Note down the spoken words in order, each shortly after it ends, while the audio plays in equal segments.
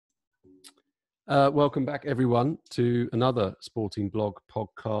Welcome back, everyone, to another Sporting Blog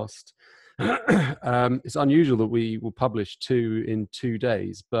podcast. It's unusual that we will publish two in 2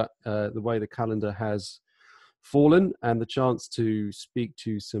 days, but the way the calendar has fallen and the chance to speak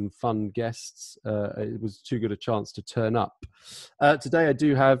to some fun guests, it was too good a chance to turn up. Today, I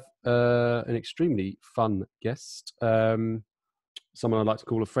do have an extremely fun guest, someone I'd like to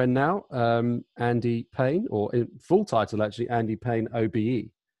call a friend now, Andy Payne, or in full title, actually, Andy Payne, OBE,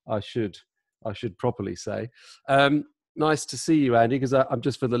 I should properly say. Nice to see you, Andy, because I'm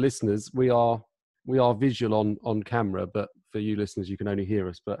just for the listeners, we are visual on camera, but for you listeners, you can only hear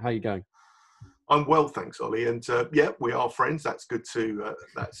us. But how are you going? I'm well, thanks, Oli. And yeah, we are friends. That's good to,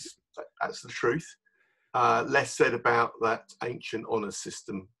 that's the truth. Less said about that ancient honour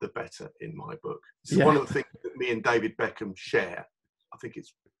system, the better, in my book. It's one of the things that me and David Beckham share. I think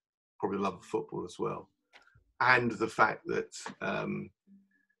it's probably love of football as well. And the fact that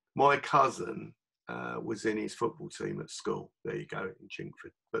my cousin was in his football team at school. There you go, in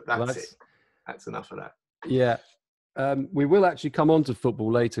Chingford. But that's it. That's enough of that. Yeah. We will actually come on to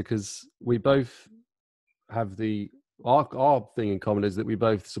football later because we both have our thing in common is that we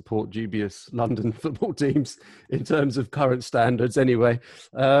both support dubious London football teams in terms of current standards anyway.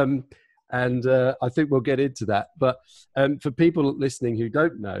 And I think we'll get into that. But for people listening who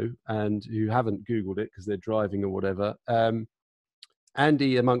don't know and who haven't Googled it because they're driving or whatever,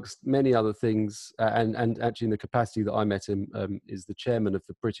 Andy, amongst many other things, and actually in the capacity that I met him, is the chairman of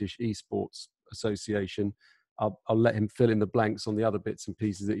the British Esports Association. I'll let him fill in the blanks on the other bits and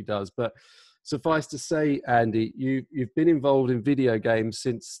pieces that he does. But suffice to say, Andy, you've been involved in video games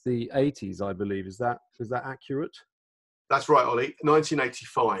since the 80s, I believe. Is that accurate? That's right, Oli.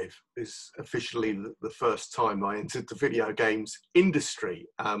 1985 is officially the first time I entered the video games industry.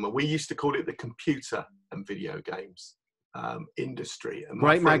 We used to call it the computer and video games industry. And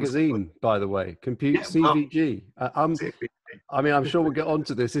great magazine, by the way. CVG. I mean, I'm sure we'll get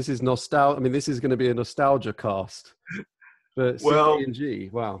onto this. This is nostalgia. I mean, this is going to be a nostalgia cast. But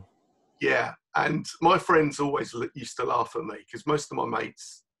CVG, wow. Yeah, and my friends always used to laugh at me because most of my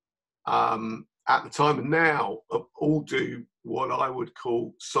mates at the time and now all do what I would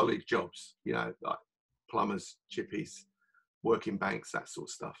call solid jobs, you know, like plumbers, chippies, working banks, that sort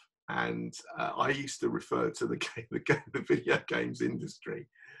of stuff. And I used to refer to the video games industry,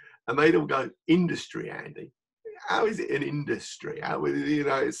 and they'd all go, "Industry, Andy? How is it an industry? How, you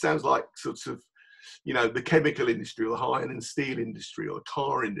know, it sounds like sort of, you know, the chemical industry or the iron and steel industry or the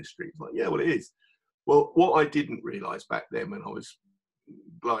car industry." It's like, yeah, well, it is. Well, what I didn't realise back then when I was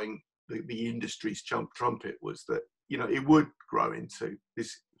blowing the industry's trumpet was that, you know, it would grow into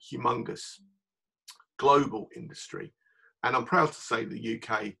this humongous global industry. And I'm proud to say the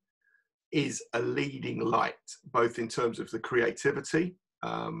UK is a leading light, both in terms of the creativity.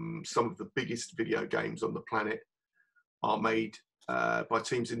 Some of the biggest video games on the planet are made by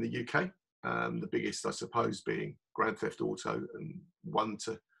teams in the UK. The biggest, I suppose, being Grand Theft Auto and 1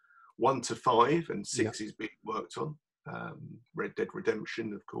 to 5, and 6 is being worked on. Red Dead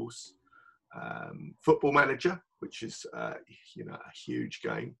Redemption, of course. Football Manager, which is you know, a huge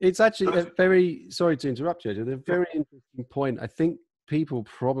game. It's actually a very, sorry to interrupt you, a very interesting point. I think people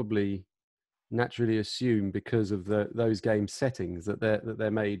probably naturally assume because of those game settings that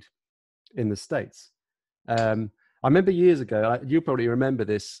they're made in the States. I remember years ago, you probably remember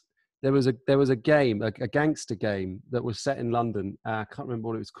this. There was a game, a gangster game that was set in London. I can't remember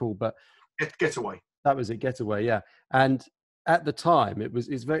what it was called, but Getaway. That was it, Getaway, yeah. And at the time, it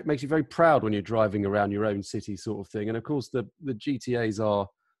makes you very proud when you're driving around your own city, sort of thing. And of course, the GTAs are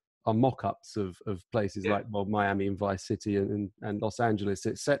mock-ups of places like, well, Miami and Vice City and Los Angeles,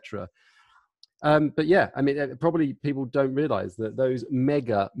 etc. But yeah, I mean, probably people don't realize that those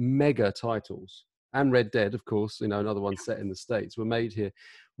mega titles, and Red Dead, of course, you know, another one set in the States, were made here.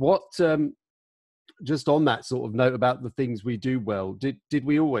 What, just on that sort of note about the things we do well, did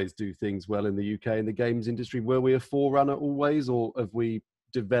we always do things well in the UK in the games industry? Were we a forerunner always, or have we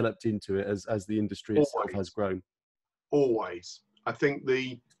developed into it as the industry itself has grown? Always. I think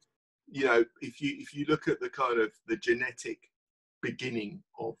you know, if you look at the kind of the genetic beginning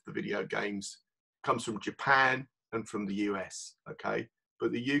of the video games, comes from Japan and from the US, okay?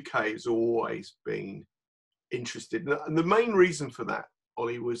 But the UK has always been interested. And the main reason for that,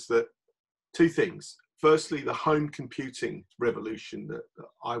 Oli, was that two things. Firstly, the home computing revolution that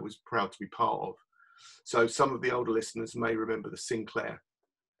I was proud to be part of. So some of the older listeners may remember the Sinclair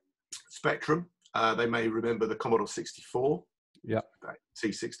Spectrum. They may remember the Commodore 64,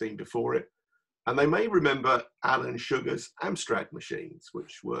 T16 before it. And they may remember Alan Sugar's Amstrad machines,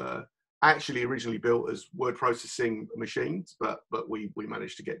 which were actually originally built as word processing machines, but we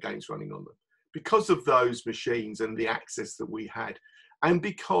managed to get games running on them. because of those machines and the access that we had, and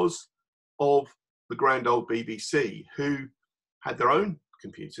because of the grand old BBC, who had their own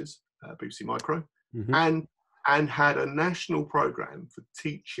computers, BBC Micro, and had a national program for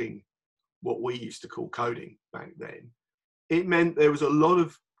teaching what we used to call coding back then. It meant there was a lot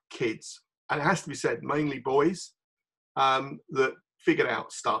of kids, and it has to be said, mainly boys, that figured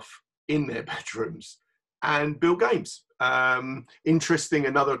out stuff in their bedrooms and built games. Interesting,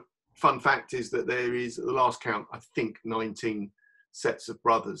 another fun fact is that there is, at the last count, I think 19 sets of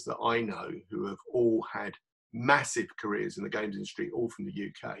brothers that I know who have all had massive careers in the games industry, all from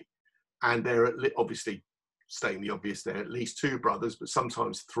the UK. And they're obviously, stating the obvious, there are at least 2 brothers, but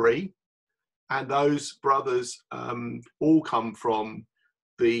sometimes 3. And those brothers all come from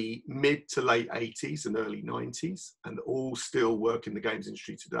the mid to late 80s and early 90s, and all still work in the games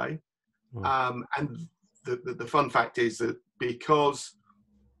industry today. Wow. And the fun fact is that because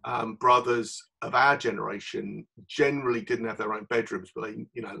brothers of our generation generally didn't have their own bedrooms, but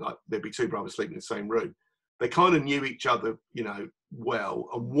they, like there'd be 2 brothers sleeping in the same room, they kind of knew each other, well.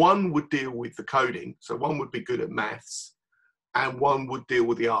 And one would deal with the coding, so one would be good at maths, and one would deal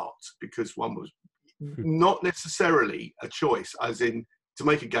with the art, because one was not necessarily a choice, as in, to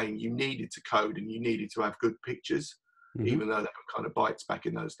make a game, you needed to code and you needed to have good pictures, even though they were kind of bytes back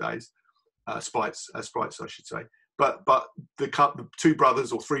in those days, sprites, I should say. But the 2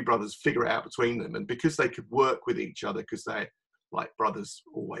 brothers or 3 brothers figure it out between them, and because they could work with each other, because they, like brothers,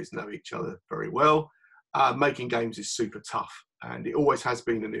 always know each other very well. Making games is super tough, and it always has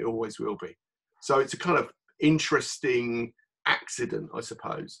been, and it always will be. So it's a kind of interesting accident, I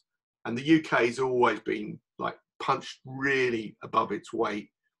suppose. And the UK has always been like punched really above its weight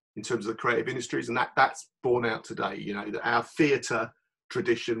in terms of the creative industries, and that's borne out today. That our theatre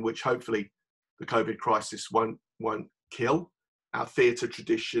tradition, which hopefully the COVID crisis won't kill, our theatre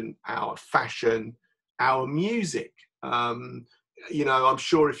tradition, our fashion, our music. I'm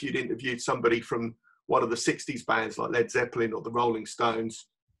sure if you'd interviewed somebody from one of the 60s bands like Led Zeppelin or the Rolling Stones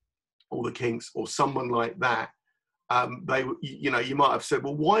or the Kinks or someone like that, you might have said,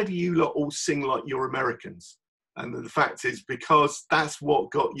 well, why do you lot all sing like you're Americans? And the fact is, because that's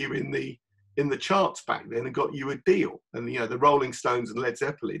what got you in the charts back then and got you a deal. And the Rolling Stones and Led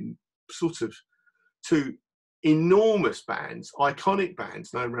Zeppelin, sort of 2 enormous bands, iconic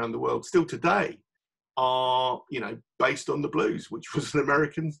bands known around the world still today, are based on the blues, which was an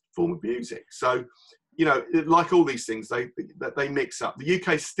American form of music. So like all these things, they mix up. The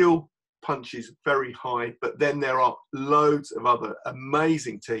UK still punches very high, but then there are loads of other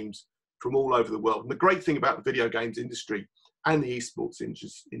amazing teams from all over the world. And the great thing about the video games industry and the esports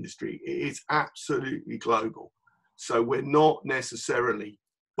industry, it is absolutely global. So we're not necessarily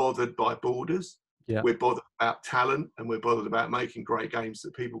bothered by borders. Yeah. We're bothered about talent, and we're bothered about making great games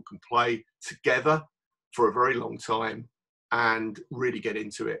that people can play together for a very long time and really get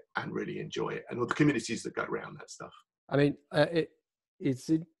into it and really enjoy it, and all the communities that go around that stuff. I mean, it's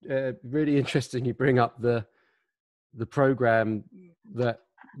really interesting you bring up the program that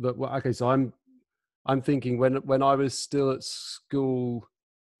okay, so I'm thinking when I was still at school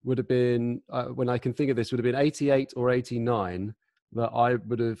would have been when I can think of this would have been 88 or 89 that I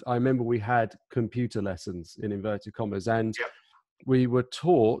remember we had computer lessons in inverted commas, and we were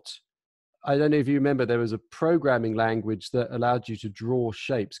taught, I don't know if you remember, there was a programming language that allowed you to draw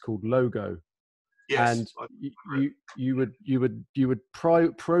shapes called Logo. Yes, and you would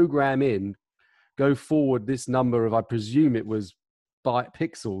program in, go forward this number of, I presume it was byte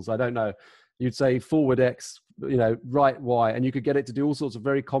pixels, I don't know. You'd say forward X, right Y, and you could get it to do all sorts of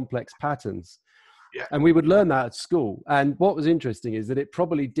very complex patterns. Yeah. And we would learn that at school. And what was interesting is that it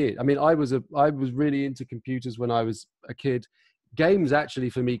probably did. I mean, I was really into computers when I was a kid. Games actually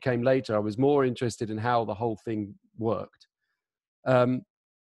for me came later. I was more interested in how the whole thing worked.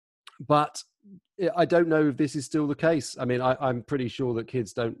 But I don't know if this is still the case. I mean, I'm pretty sure that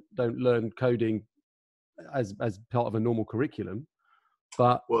kids don't learn coding as part of a normal curriculum.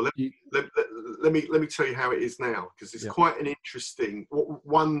 But well, let me tell you how it is now, because it's quite an interesting.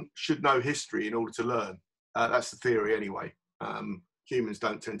 One should know history in order to learn. That's the theory, anyway. Humans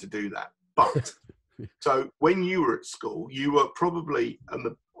don't tend to do that. But so when you were at school, you were probably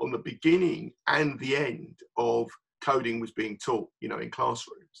on the beginning and the end of coding was being taught, in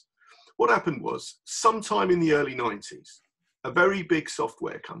classrooms. What happened was, sometime in the early 90s, a very big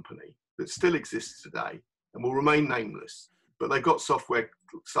software company that still exists today and will remain nameless, but they've got software,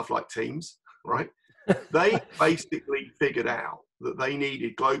 stuff like Teams, right? They basically figured out that they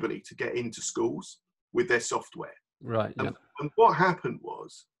needed globally to get into schools with their software. Right. Yeah. And what happened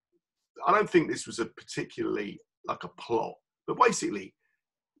was, I don't think this was a particularly like a plot, but basically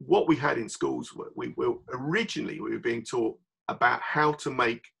what we had in schools, we were being taught about how to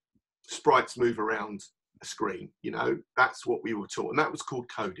make sprites move around a screen. You know, that's what we were taught, and that was called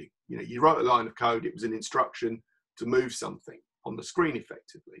coding. You know, you wrote a line of code, it was an instruction to move something on the screen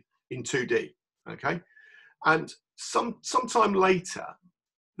effectively in 2D. Okay, and sometime later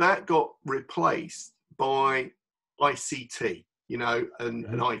that got replaced by ICT, you know, and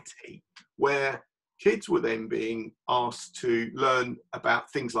IT, where kids were then being asked to learn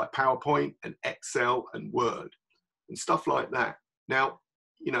about things like PowerPoint and Excel and Word and stuff like that. Now,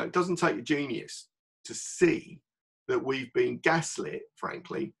 you know, it doesn't take a genius to see that we've been gaslit,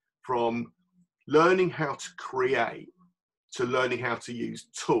 frankly, from learning how to create to learning how to use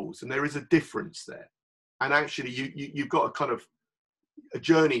tools. And there is a difference there. And actually, you've got a kind of a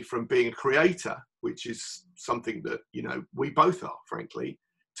journey from being a creator, which is something that, you know, we both are, frankly,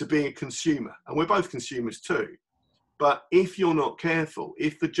 to being a consumer. And we're both consumers too. But if you're not careful,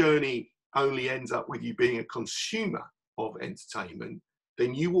 if the journey only ends up with you being a consumer of entertainment,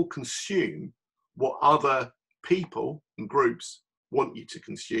 then you will consume what other people and groups want you to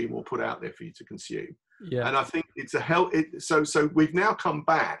consume or put out there for you to consume. Yeah. And I think it's so we've now come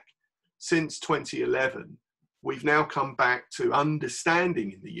back since 2011. We've now come back to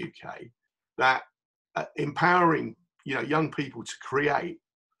understanding in the UK that empowering, you know, young people to create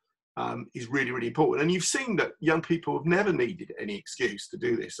is really, really important. And you've seen that young people have never needed any excuse to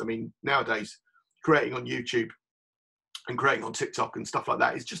do this. I mean, nowadays, creating on YouTube and creating on TikTok and stuff like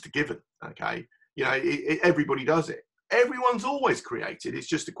that is just a given, okay? You know, everybody does it. Everyone's always created. It's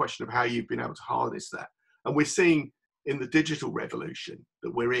just a question of how you've been able to harness that. And we're seeing in the digital revolution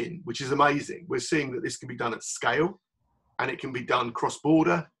that we're in, which is amazing, we're seeing that this can be done at scale, and it can be done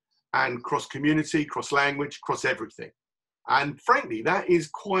cross-border and cross-community, cross-language, cross-everything. And frankly, that is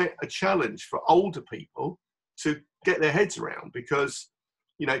quite a challenge for older people to get their heads around, because,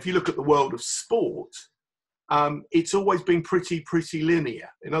 you know, if you look at the world of sport, it's always been pretty linear.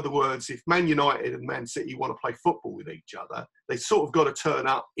 In other words, if Man United and Man City want to play football with each other, they sort of got to turn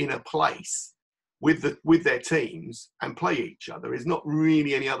up in a place with their teams and play each other. There's not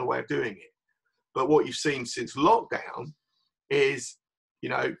really any other way of doing it. But what you've seen since lockdown is, you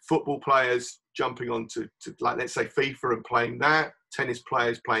know, football players jumping onto like, let's say, FIFA and playing that, tennis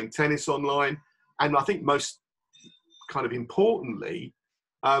players playing tennis online, and I think most kind of importantly,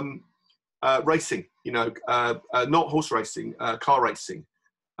 racing, you know, not horse racing, car racing.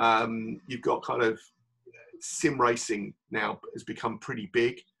 You've got kind of sim racing now has become pretty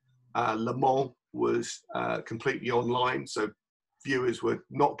big. Le Mans was completely online, so viewers were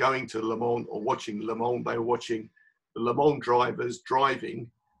not going to Le Mans or watching Le Mans, they were watching the Le Mans drivers driving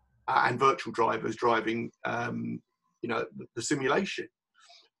and virtual drivers driving, you know, the simulation.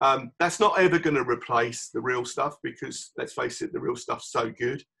 That's not ever going to replace the real stuff, because let's face it, the real stuff's so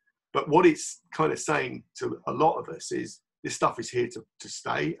good. But what it's kind of saying to a lot of us is this stuff is here to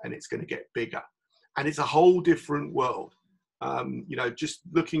stay, and it's going to get bigger. And it's a whole different world. You know, just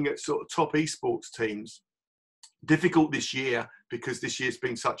looking at sort of top esports teams, difficult this year because this year's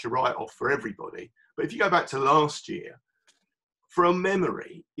been such a write-off for everybody. But if you go back to last year, from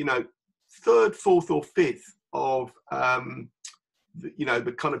memory, you know, third, fourth or fifth of, you know,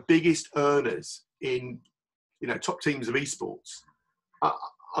 the kind of biggest earners in, you know, top teams of esports,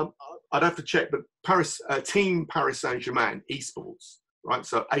 I'd have to check, but Team Paris Saint-Germain esports, right?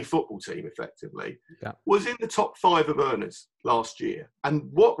 So a football team, effectively, was in the top 5 of earners last year. And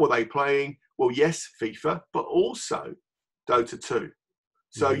what were they playing? Well, yes, FIFA, but also Dota 2.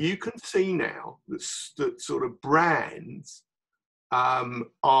 So you can see now that sort of brands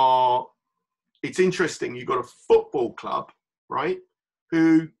are, it's interesting. You've got a football club, right?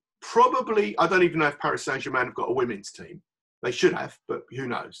 Who probably, I don't even know if Paris Saint-Germain have got a women's team. They should have, but who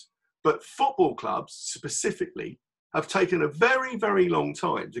knows? But football clubs specifically have taken a very, very long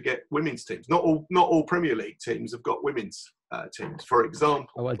time to get women's teams. Not all Premier League teams have got women's teams, for example.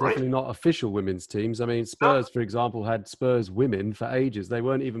 Oh, well, definitely not official women's teams. I mean, Spurs, for example, had Spurs women for ages. They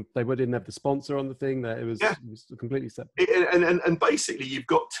didn't have the sponsor on the thing. It was completely separate. And basically, you've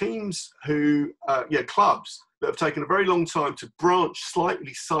got teams who, clubs that have taken a very long time to branch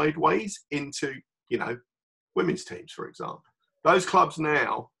slightly sideways into, you know, women's teams, for example. Those clubs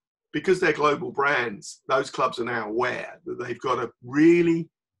now, because they're global brands, those clubs are now aware that they've got to really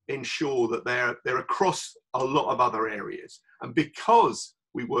ensure that they're across a lot of other areas. And because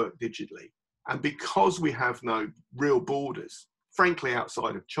we work digitally, and because we have no real borders, frankly,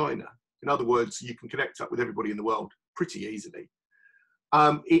 outside of China, in other words, you can connect up with everybody in the world pretty easily.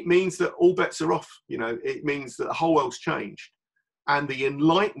 It means that all bets are off. You know, it means that the whole world's changed, and the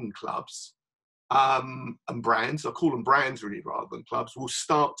enlightened clubs and brands, I call them brands really rather than clubs, will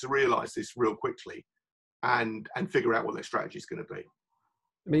start to realise this real quickly and figure out what their strategy is going to be.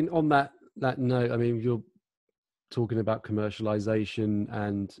 I mean, on that note, I mean, you're talking about commercialization,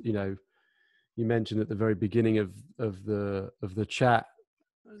 and you mentioned at the very beginning of the chat,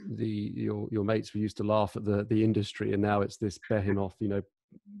 your mates used to laugh at the industry, and now it's this behemoth,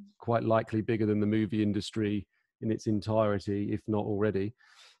 quite likely bigger than the movie industry in its entirety, if not already.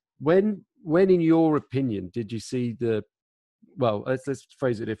 When in your opinion did you see let's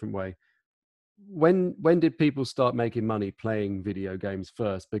phrase it a different way. When did people start making money playing video games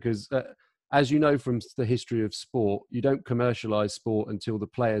first? Because as you know from the history of sport, you don't commercialize sport until the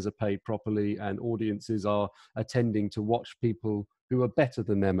players are paid properly and audiences are attending to watch people who are better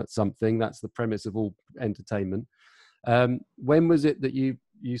than them at something. That's the premise of all entertainment. When was it that you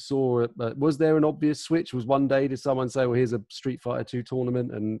saw, was there an obvious switch? Was one day, did someone say, well, here's a Street Fighter 2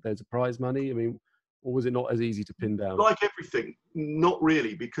 tournament and there's a prize money? I mean, or was it not as easy to pin down? Like everything, not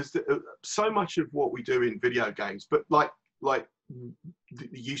really, because so much of what we do in video games, but like it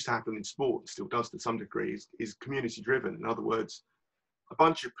used to happen in sport, still does to some degree, is community driven. In other words, a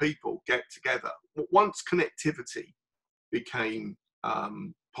bunch of people get together. Once connectivity became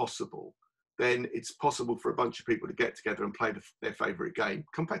possible, then it's possible for a bunch of people to get together and play their favourite game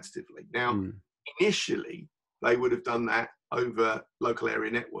competitively. Now, initially, they would have done that over local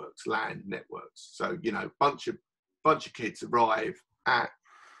area networks, LAN networks. So, bunch of kids arrive at,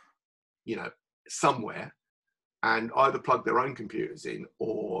 somewhere and either plug their own computers in,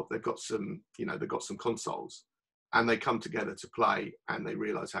 or they've got some consoles, and they come together to play and they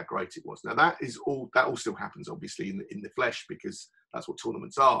realise how great it was. Now that all still happens obviously in the flesh, because that's what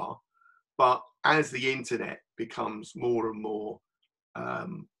tournaments are. But as the internet becomes more and more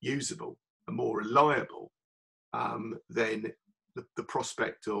usable and more reliable, then the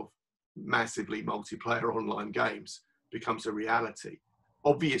prospect of massively multiplayer online games becomes a reality.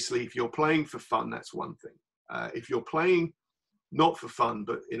 Obviously, if you're playing for fun, that's one thing. If you're playing not for fun,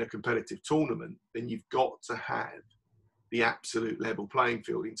 but in a competitive tournament, then you've got to have the absolute level playing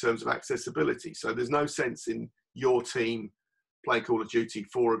field in terms of accessibility. So there's no sense in your team playing Call of Duty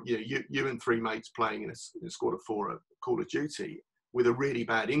you and three mates playing in a squad of four Call of Duty with a really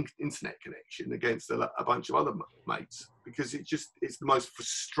bad internet connection against a bunch of other mates, because it's the most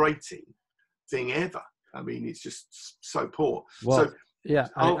frustrating thing ever. I mean, it's just so poor. Well, so yeah,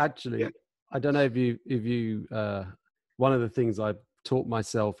 I don't know if you one of the things I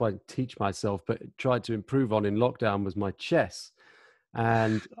teach myself, but tried to improve on in lockdown was my chess.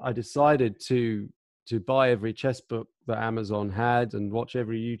 And I decided to buy every chess book that Amazon had and watch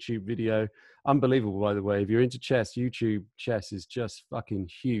every YouTube video. Unbelievable, by the way. If you're into chess, YouTube chess is just fucking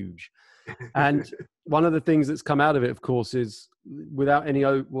huge. And one of the things that's come out of it, of course, is without any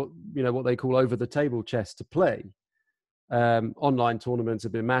what they call over the table chess to play. Online tournaments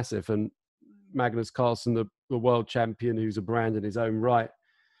have been massive, and Magnus Carlsen, the world champion, who's a brand in his own right,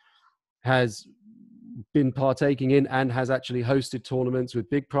 has been partaking in and has actually hosted tournaments with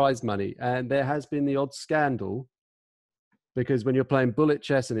big prize money. And there has been the odd scandal, because when you're playing bullet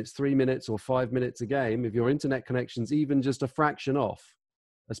chess and it's 3 minutes or 5 minutes a game, if your internet connection's even just a fraction off,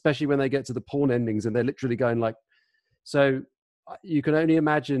 especially when they get to the pawn endings and they're literally going so you can only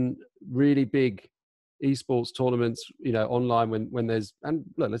imagine really big esports tournaments, online when there's, and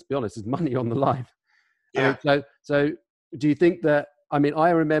look, let's be honest, there's money on the line. Yeah. So do you think that, I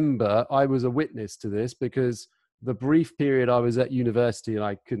remember I was a witness to this, because the brief period I was at university, and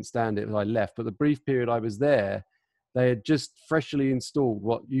I couldn't stand it, I left, but the brief period I was there, they had just freshly installed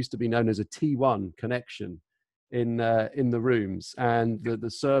what used to be known as a T1 connection in the rooms, and the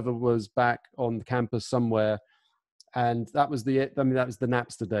server was back on campus somewhere. And that was the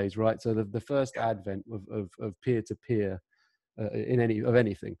Napster days, right? So the first advent of peer-to-peer of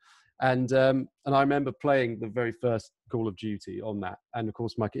anything. And I remember playing the very first Call of Duty on that. And of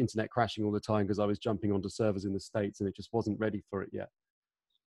course, my internet crashing all the time because I was jumping onto servers in the States and it just wasn't ready for it yet.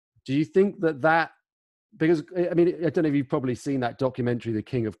 Do you think that, because, I don't know if you've probably seen that documentary, The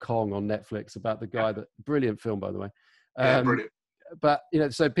King of Kong, on Netflix, about the guy brilliant film, by the way. Brilliant. But,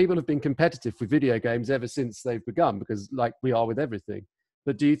 so people have been competitive with video games ever since they've begun, because like we are with everything.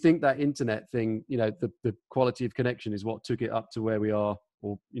 But do you think that internet thing, the quality of connection is what took it up to where we are,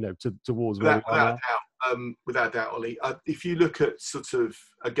 or, towards where we are now? Without doubt, Oli. If you look at sort of,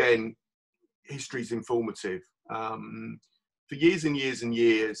 again, history's informative. For years and years and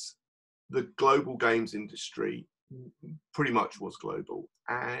years, the global games industry pretty much was global.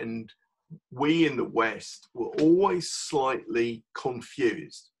 And we in the West were always slightly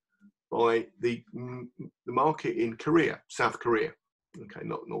confused by the market in Korea, South Korea, okay,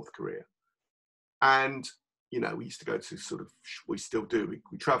 not North Korea. And, we used to go to we still do,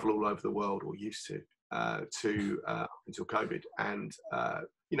 we travel all over the world, or used to until COVID, and,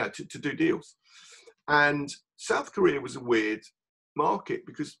 to do deals. And South Korea was a weird market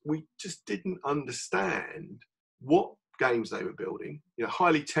because we just didn't understand what games they were building.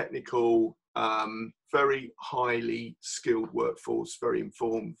 Highly technical, very highly skilled workforce, very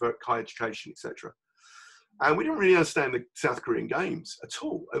informed, very high education, etc. And we didn't really understand the South Korean games at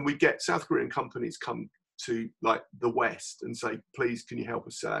all. And we get South Korean companies come to like the West and say, please, can you help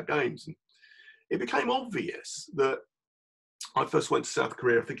us sell our games? And it became obvious that I first went to South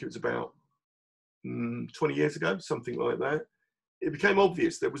Korea, I think it was about 20 years ago, something like that. It became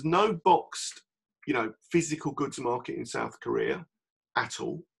obvious there was no boxed, physical goods market in South Korea at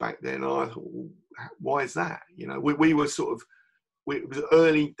all back then. I thought, well, why is that? We were it was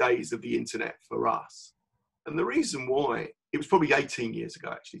early days of the internet for us. And the reason why, it was probably 18 years ago,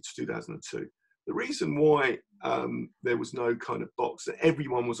 actually, it's 2002. The reason why there was no kind of box that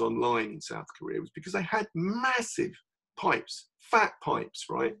everyone was online in South Korea was because they had massive pipes, fat pipes,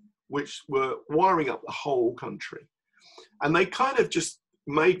 right, which were wiring up the whole country. And they kind of just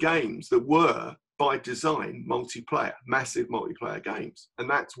made games that were, by design, multiplayer, massive multiplayer games. And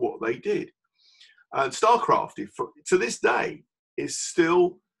that's what they did. And StarCraft, to this day, is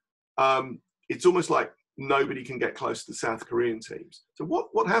still, it's almost like nobody can get close to the South Korean teams. So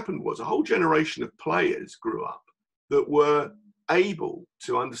what happened was a whole generation of players grew up that were able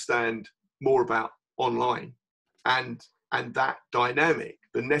to understand more about online and that dynamic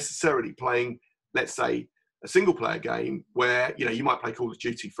than necessarily playing, let's say, a single player game where, you might play Call of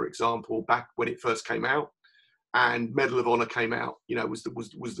Duty, for example, back when it first came out, and Medal of Honor came out, was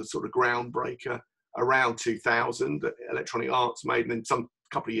the sort of groundbreaker around 2000 that Electronic Arts made. And then some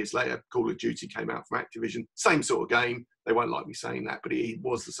couple of years later, Call of Duty came out from Activision. Same sort of game. They won't like me saying that, but it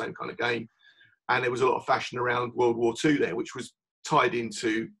was the same kind of game. And there was a lot of fashion around World War II there, which was tied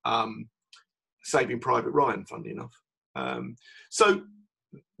into Saving Private Ryan, funnily enough.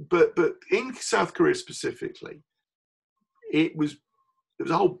 But in South Korea specifically, there was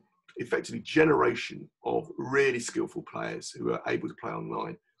a whole effectively generation of really skillful players who were able to play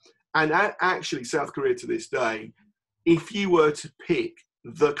online. And actually, South Korea to this day, if you were to pick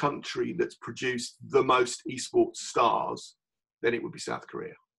the country that's produced the most esports stars, then it would be South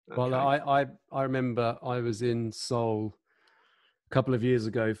Korea. Okay? Well, I remember I was in Seoul a couple of years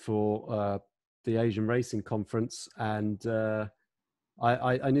ago for the Asian Racing Conference, and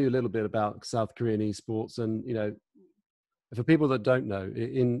I knew a little bit about South Korean esports. And for people that don't know,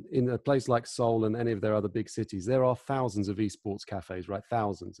 in a place like Seoul and any of their other big cities, there are thousands of esports cafes, right?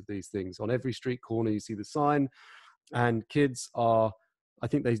 Thousands of these things. On every street corner, you see the sign, and kids are, I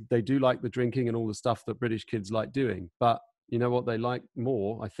think they do like the drinking and all the stuff that British kids like doing. But you know what they like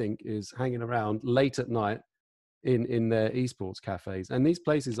more, I think, is hanging around late at night in their esports cafes. And these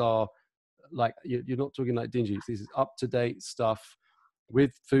places are like, you're not talking like dingy. This is up-to-date stuff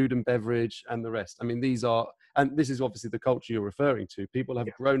with food and beverage and the rest. I mean, and this is obviously the culture you're referring to. People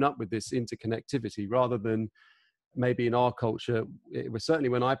have grown up with this interconnectivity rather than maybe in our culture. It was certainly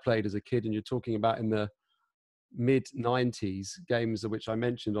when I played as a kid, and you're talking about in the mid-90s, games of which I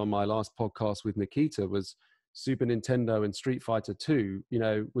mentioned on my last podcast with Nikita was Super Nintendo and Street Fighter 2,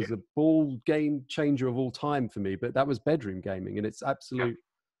 was a ball game changer of all time for me. But that was bedroom gaming, and it's absolute,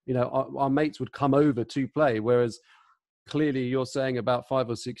 our mates would come over to play, whereas clearly you're saying about 5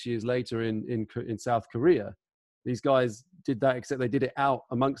 or 6 years later in South Korea, these guys did that, except they did it out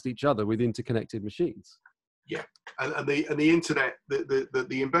amongst each other with interconnected machines. Yeah, and the internet,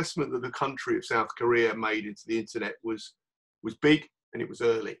 the investment that the country of South Korea made into the internet was big, and it was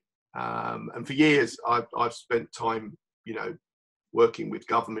early. And for years, I've spent time, working with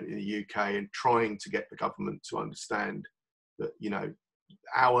government in the UK and trying to get the government to understand that,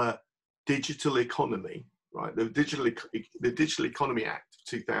 our digital economy, right? The Digital Economy Act of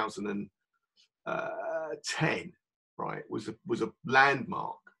 2010, right, was a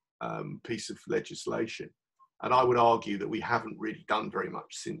landmark piece of legislation. And I would argue that we haven't really done very much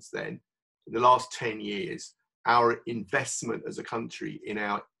since then. In the last 10 years, our investment as a country in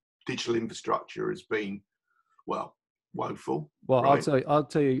our digital infrastructure has been, well, woeful. Well, right? I'll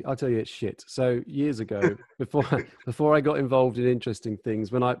tell you it's shit. So years ago, before I got involved in interesting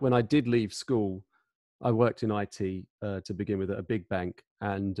things, when I did leave school, I worked in IT to begin with at a big bank,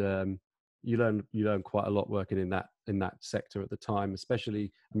 and you learn quite a lot working in that sector at the time.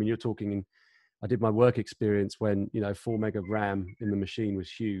 Especially, I mean, you're talking. I did my work experience when 4 meg of RAM in the machine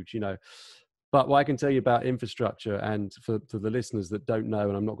was huge. But what I can tell you about infrastructure, and for the listeners that don't know,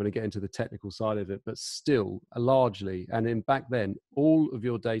 and I'm not going to get into the technical side of it, but still largely, and in back then, all of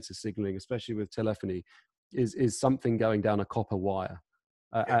your data signaling, especially with telephony, is something going down a copper wire.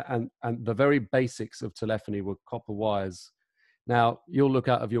 And the very basics of telephony were copper wires. Now, you'll look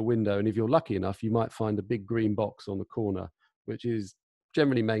out of your window, and if you're lucky enough, you might find a big green box on the corner, which is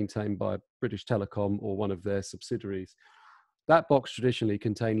generally maintained by British Telecom or one of their subsidiaries. That box traditionally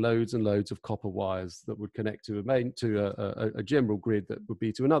contained loads and loads of copper wires that would connect to a general grid that would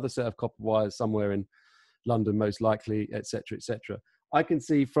be to another set of copper wires somewhere in London, most likely, etc., etc. I can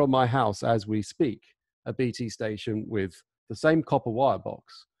see from my house as we speak a BT station with the same copper wire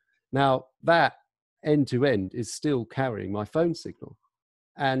box. Now, that end to end is still carrying my phone signal.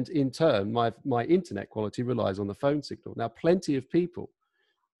 And in turn, my internet quality relies on the phone signal. Now, plenty of people,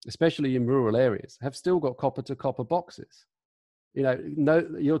 especially in rural areas, have still got copper to copper boxes. You know, no,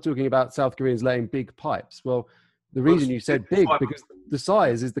 you're talking about South Koreans laying big pipes. Well, the reason you said big, because the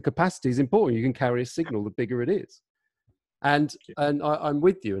size is the capacity is important. You can carry a signal, the bigger it is. And I'm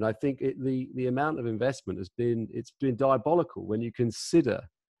with you. And I think the amount of investment it's been diabolical when you consider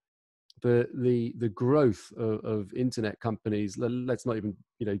the growth of internet companies. Let's not even,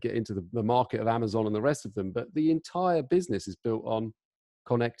 get into the market of Amazon and the rest of them, but the entire business is built on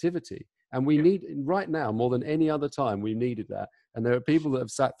connectivity. And we need, right now, more than any other time, we needed that. And there are people that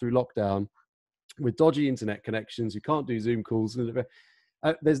have sat through lockdown with dodgy internet connections. You can't do Zoom calls.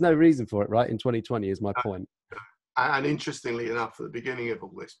 There's no reason for it, right? In 2020 is my point. And interestingly enough, at the beginning of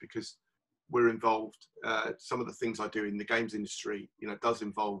all this, because we're involved, some of the things I do in the games industry, does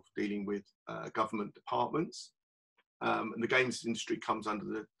involve dealing with government departments. And the games industry comes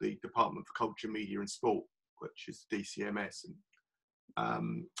under the Department for Culture, Media and Sport, which is DCMS.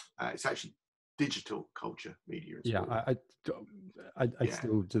 And it's actually digital culture, media and sport. I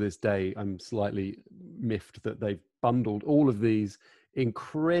still, to this day, I'm slightly miffed that they've bundled all of these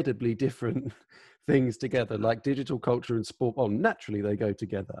incredibly different things together, like digital culture and sport. Well, naturally they go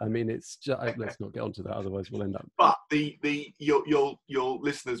together. I mean, it's just, let's not get onto that, otherwise we'll end up. But your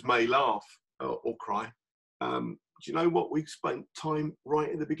listeners may laugh or cry. Do you know what we spent time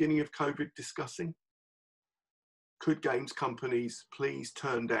right at the beginning of COVID discussing? Could games companies please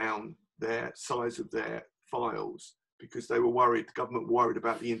turn down their size of their files because they were worried, the government were worried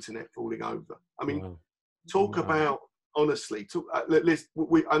about the internet falling over? I mean, talk about, honestly,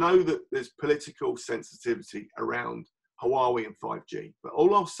 I know that there's political sensitivity around Huawei and 5G, but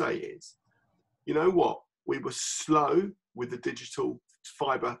all I'll say is, you know what? We were slow with the digital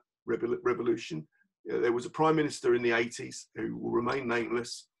fiber revolution. There was a prime minister in the 80s who will remain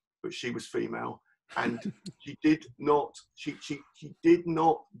nameless, but she was female. And she did not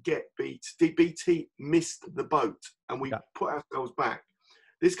get beat. BT missed the boat, and we put ourselves back.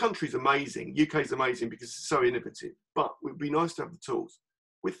 This country's amazing. UK is amazing because it's so innovative, but it would be nice to have the tools.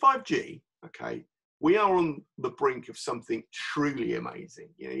 With 5G, okay, we are on the brink of something truly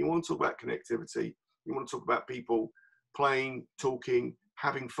amazing. You want to talk about connectivity. You want to talk about people playing, talking,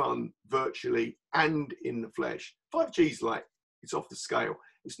 having fun virtually and in the flesh. 5G is like, it's off the scale.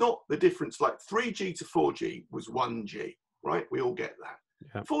 It's not the difference, like 3G to 4G was 1G, right? We all get that.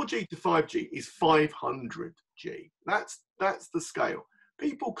 Yeah. 4G to 5G is 500G. That's the scale.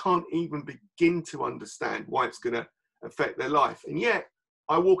 People can't even begin to understand why it's going to affect their life. And yet,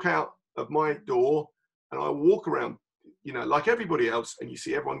 I walk out of my door and I walk around, like everybody else, and you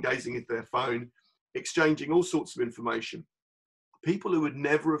see everyone gazing at their phone, exchanging all sorts of information. People who would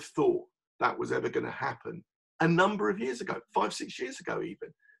never have thought that was ever going to happen a number of years ago, 5-6 years ago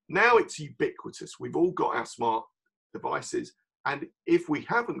even. Now it's ubiquitous. We've all got our smart devices. And if we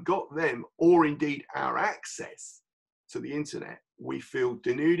haven't got them, or indeed our access to the internet, we feel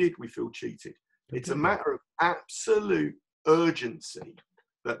denuded, we feel cheated. It's a matter of absolute urgency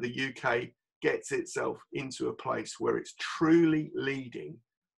that the UK gets itself into a place where it's truly leading,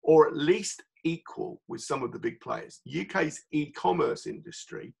 or at least equal with some of the big players. UK's e-commerce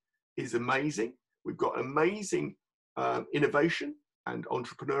industry is amazing. We've got amazing innovation and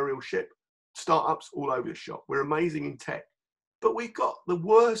entrepreneurship, startups all over the shop. We're amazing in tech, but we've got the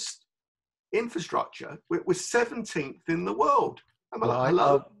worst infrastructure. We're 17th in the world.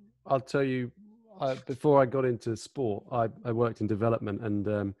 I'll tell you, before I got into sport, I worked in development,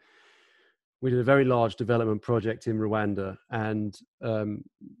 and we did a very large development project in Rwanda, and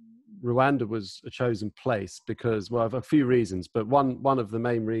Rwanda was a chosen place because, well, a few reasons, but one of the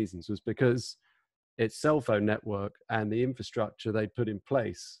main reasons was because its cell phone network and the infrastructure they put in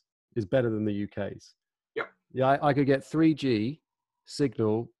place is better than the UK's. Yeah, I could get 3G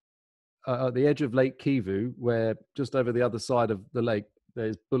signal at the edge of Lake Kivu, where just over the other side of the lake,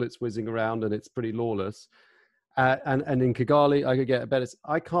 there's bullets whizzing around and it's pretty lawless. And in Kigali, I could get a better.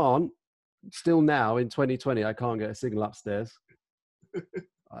 I can't. Still now in 2020, I can't get a signal upstairs.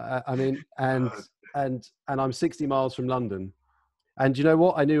 I mean, and I'm 60 miles from London. And you know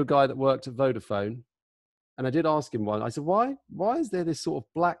what? I knew a guy that worked at Vodafone, and I did ask him one. I said, "Why is there this sort of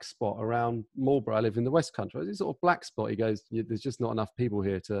black spot around Marlborough? I live in the West Country. There's this sort of black spot." He goes, "There's just not enough people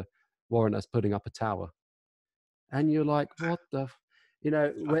here to warrant us putting up a tower." And you're like, "What the?"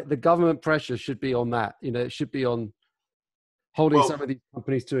 Where the government pressure should be on that. It should be on holding some of these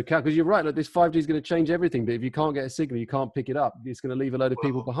companies to account. Because you're right, like this 5G is going to change everything. But if you can't get a signal, you can't pick it up. It's going to leave a load of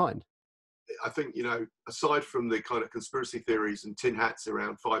people behind. I think, aside from the kind of conspiracy theories and tin hats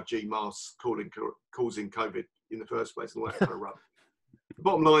around 5G masks causing COVID in the first place and all that kind of rubbish, the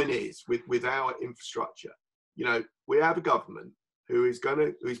bottom line is with our infrastructure, we have a government who's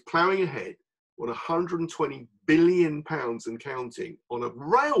ploughing ahead on 120 billion pounds and counting on a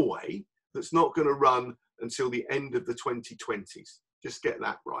railway that's not going to run until the end of the 2020s. Just get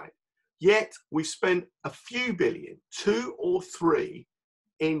that right. Yet we've spent a few billion, 2 or 3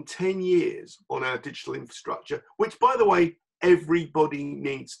 in 10 years on our digital infrastructure, which, by the way, everybody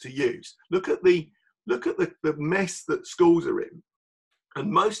needs to use. Look at the mess that schools are in.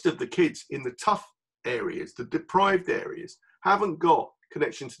 And most of the kids in the tough areas, the deprived areas, haven't got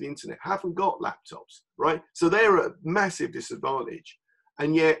connection to the internet, haven't got laptops, right? So they're at a massive disadvantage.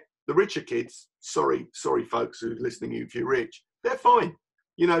 And yet the richer kids, sorry folks who are listening, if you're rich, they're fine.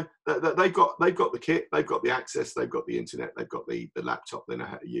 They've got the kit, they've got the access, they've got the internet, they've got the laptop, they know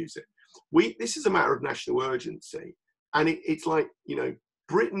how to use it. This is a matter of national urgency. And it's like,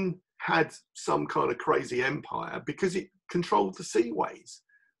 Britain had some kind of crazy empire because it controlled the seaways.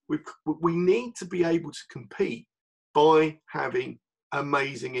 We need to be able to compete by having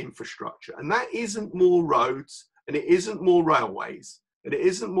amazing infrastructure. And that isn't more roads, and it isn't more railways, and it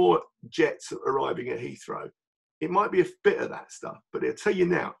isn't more jets arriving at Heathrow. It might be a bit of that stuff, but I'll tell you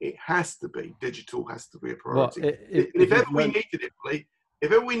now, it has to be. Digital has to be a priority. Well, if ever we needed it,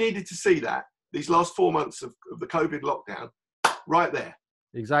 if ever we needed to see that, these last 4 months of the COVID lockdown, right there.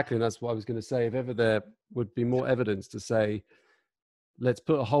 Exactly, and that's what I was going to say. If ever there would be more evidence to say, let's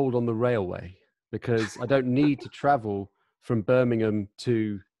put a hold on the railway, because I don't need to travel from Birmingham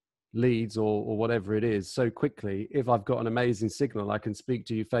to Leeds or whatever it is so quickly. If I've got an amazing signal, I can speak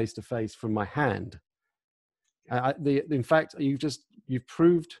to you face to face from my hand. In fact, you've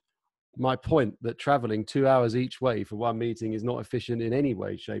proved my point that traveling 2 hours each way for one meeting is not efficient in any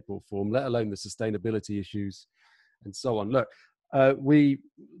way, shape or form, let alone the sustainability issues and so on. Look, we,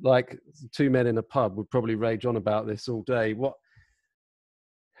 like two men in a pub, would probably rage on about this all day.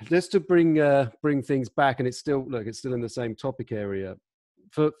 Just to bring things back, and it's still in the same topic area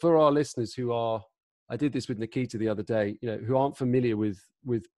for our listeners who are, I did this with Nikita the other day, who aren't familiar with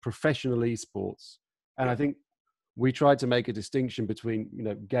professional esports. And I think we tried to make a distinction between,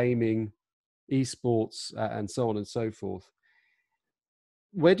 gaming, esports, and so on and so forth.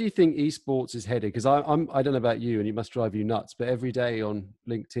 Where do you think esports is headed? Because I don't know about you, and it must drive you nuts, but every day on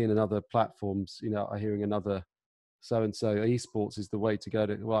LinkedIn and other platforms, I'm hearing another so-and-so. Esports is the way to go.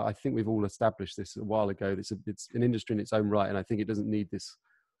 Well, I think we've all established this a while ago. It's an industry in its own right, and I think it doesn't need this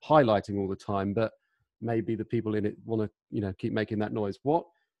highlighting all the time, but maybe the people in it want to, keep making that noise.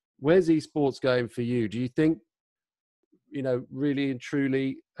 Where's esports going for you? Do you think, really and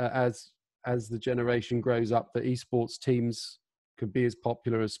truly, as the generation grows up, that esports teams could be as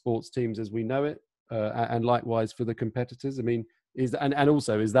popular as sports teams as we know it, and likewise for the competitors? I mean, is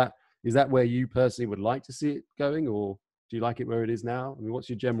that where you personally would like to see it going, or do you like it where it is now? I mean, what's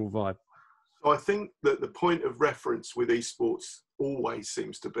your general vibe? So I think that the point of reference with esports always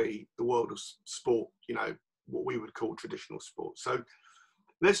seems to be the world of sport, what we would call traditional sport. So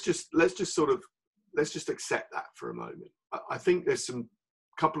let's just accept that for a moment. I think there's some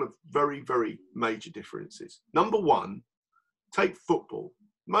couple of very, very major differences. Number one, take football.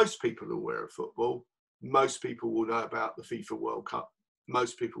 Most people are aware of football. Most people will know about the FIFA World Cup.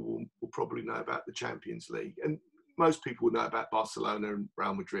 Most people will probably know about the Champions League. And most people will know about Barcelona and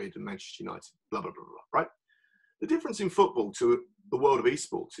Real Madrid and Manchester United, blah, blah, blah, blah, right? The difference in football to the world of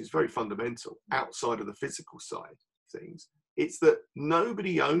esports is very fundamental outside of the physical side of things. It's that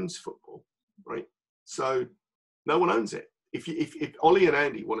nobody owns football, right? So no one owns it. If Oli and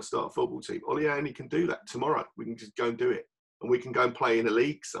Andy want to start a football team, Oli and Andy can do that tomorrow. We can just go and do it. And we can go and play in a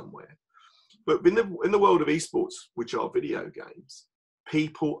league somewhere. But in the world of esports, which are video games,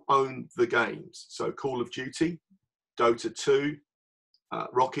 people own the games. So Call of Duty, Dota 2,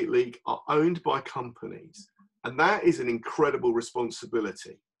 Rocket League are owned by companies. And that is an incredible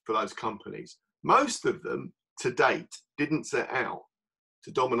responsibility for those companies. Most of them, to date, didn't set out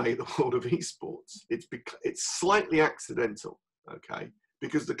to dominate the world of esports. It's slightly accidental, okay?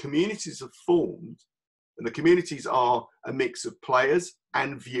 Because the communities have formed, and the communities are a mix of players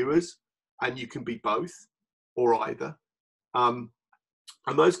and viewers, and you can be both or either. And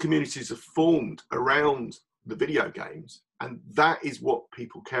those communities have formed around the video games, and that is what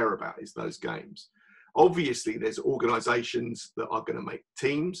people care about, is those games. Obviously, there's organizations that are going to make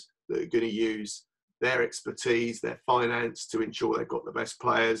teams that are going to use their expertise, their finance to ensure they've got the best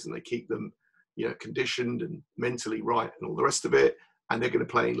players and they keep them, you know, conditioned and mentally right and all the rest of it. And they're going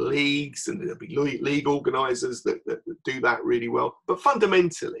to play in leagues, and there'll be league organizers that do that really well. But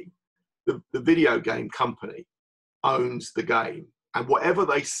fundamentally, the video game company owns the game, and whatever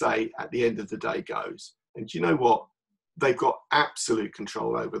they say at the end of the day goes. And do you know what? They've got absolute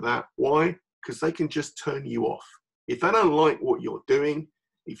control over that. Why? Because they can just turn you off. If they don't like what you're doing,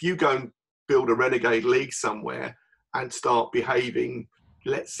 if you go and build a renegade league somewhere and start behaving,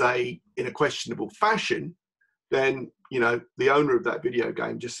 let's say, in a questionable fashion, then, you know, the owner of that video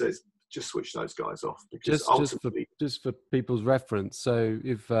game just says, just switch those guys off. Because ultimately, just for people's reference. So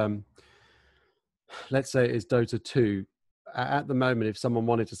if, let's say it's Dota 2, at the moment, if someone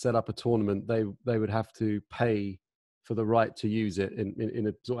wanted to set up a tournament, they would have to pay for the right to use it in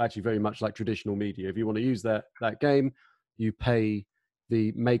a sort of actually very much like traditional media. If you want to use that game, you pay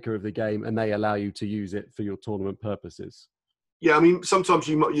the maker of the game, and they allow you to use it for your tournament purposes. Yeah, I mean, sometimes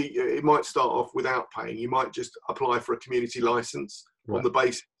it might start off without paying. You might just apply for a community license on the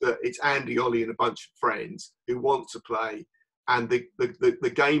basis that it's Andy, Oli, and a bunch of friends who want to play, and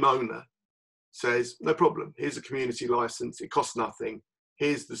the game owner says, no problem, here's a community license, it costs nothing,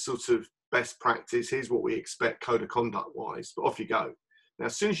 here's the sort of best practice, here's what we expect code of conduct wise, but off you go. Now,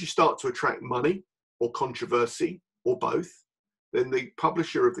 as soon as you start to attract money or controversy or both, then the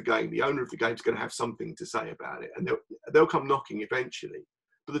publisher of the game, the owner of the game, is going to have something to say about it, and they'll come knocking eventually.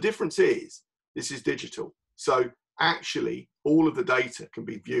 But the difference is, this is digital. So actually, all of the data can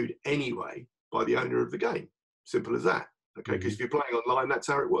be viewed anyway by the owner of the game. Simple as that. Okay, because if you're playing online, that's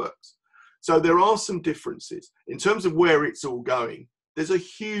how it works. So there are some differences. In terms of where it's all going, there's a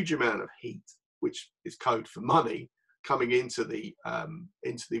huge amount of heat, which is code for money, coming into the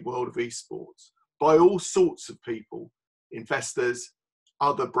world of esports by all sorts of people. Investors,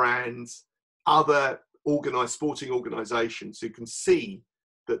 other brands, other sporting organizations who can see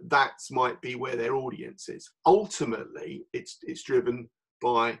that might be where their audience is. Ultimately, it's driven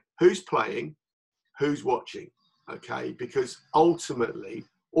by who's playing, who's watching, okay? Because ultimately,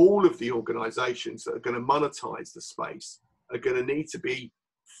 all of the organizations that are going to monetize the space are going to need to be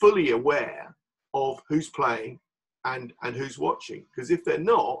fully aware of who's playing and who's watching. Because if they're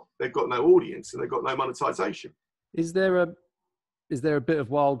not, they've got no audience and they've got no monetization. Is there a bit of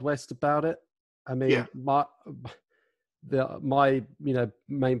Wild West about it? I mean, yeah. my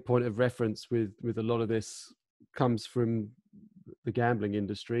main point of reference with a lot of this comes from the gambling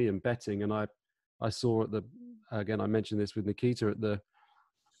industry and betting, and I saw I mentioned this with Nikita at the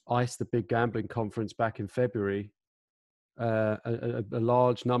ICE, the big gambling conference back in February, a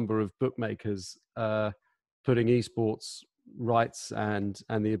large number of bookmakers putting esports rights and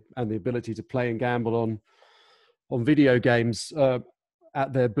the ability to play and gamble on video games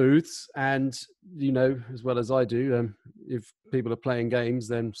at their booths. And, you know, as well as I do, if people are playing games,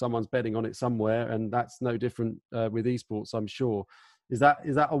 then someone's betting on it somewhere, and that's no different with esports, I'm sure. Is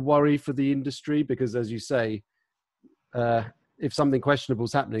that a worry for the industry? Because, as you say, if something questionable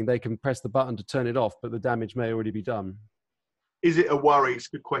is happening, they can press the button to turn it off, but the damage may already be done. Is it a worry? It's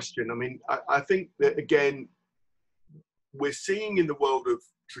a good question. I mean, I think that, again, we're seeing in the world of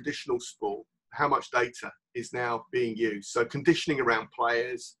traditional sport how much data is now being used. So conditioning around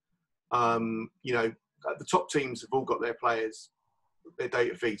players, you know, the top teams have all got their players, their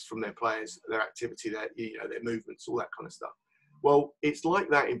data feeds from their players, their activity, their movements, all that kind of stuff. Well, it's like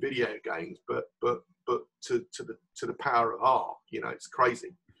that in video games, but to the power of R. You know, it's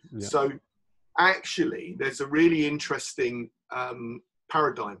crazy. Yeah. So actually, there's a really interesting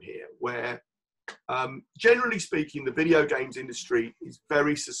paradigm here where, generally speaking, the video games industry is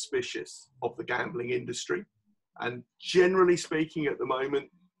very suspicious of the gambling industry. And generally speaking, at the moment,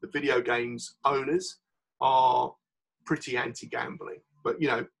 the video games owners are pretty anti-gambling. But, you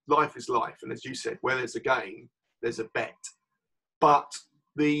know, life is life. And as you said, where there's a game, there's a bet. But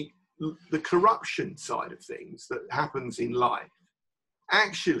the corruption side of things that happens in life,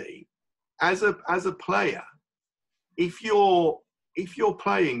 actually, as a player, if you're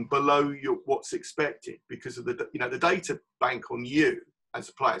playing below what's expected because of the data bank on you as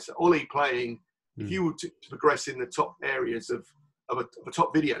a player. So Oli playing, if you were to progress in the top areas of a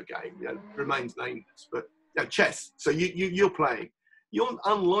top video game, remains nameless, but chess. So you're playing, you're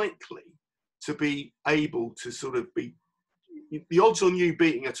unlikely to be able to sort of be, the odds on you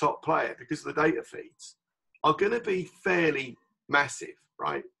beating a top player because of the data feeds are going to be fairly massive,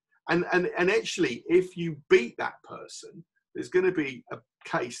 right? And actually, if you beat that person, there's going to be a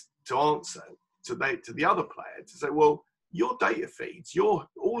case to answer to the other player to say, well, your data feeds,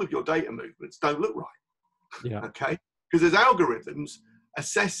 all of your data movements don't look right. Yeah. Okay? Because there's algorithms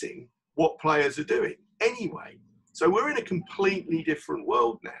assessing what players are doing anyway. So we're in a completely different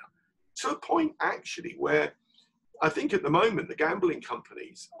world now, to a point actually where I think at the moment the gambling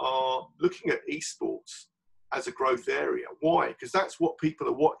companies are looking at esports as a growth area. Why? Because that's what people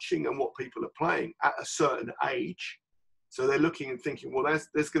are watching and what people are playing at a certain age. So they're looking and thinking, well,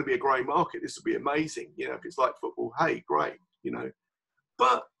 there's going to be a growing market. This will be amazing. You know, if it's like football, hey, great, you know.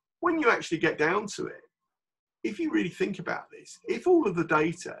 But when you actually get down to it, if you really think about this, if all of the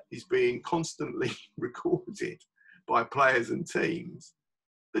data is being constantly recorded by players and teams,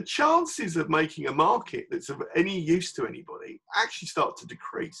 the chances of making a market that's of any use to anybody actually start to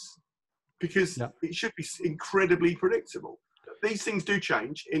decrease, because it should be incredibly predictable. These things do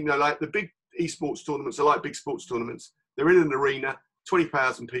change. You know, like the big esports tournaments are like big sports tournaments. They're in an arena,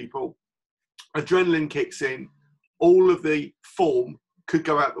 20,000 people, adrenaline kicks in, all of the form could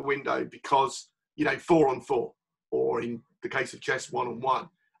go out the window because, you know, 4-on-4, or in the case of chess, 1-on-1.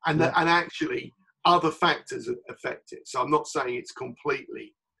 And actually other factors affect it. So I'm not saying it's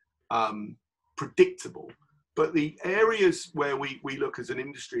completely predictable, but the areas where we look as an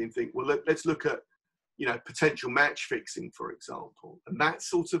industry and think, well, let's look at, you know, potential match fixing, for example, and that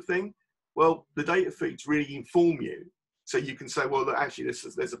sort of thing. Well, the data feeds really inform you. So you can say, well, actually,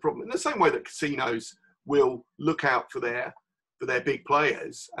 there's a problem. In the same way that casinos will look out for their big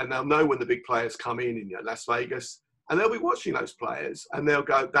players, and they'll know when the big players come in, you know, Las Vegas, and they'll be watching those players, and they'll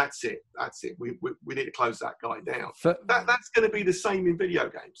go, that's it. We need to close that guy down. That's going to be the same in video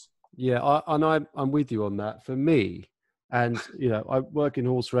games. Yeah, I'm with you on that. For me, and, you know, I work in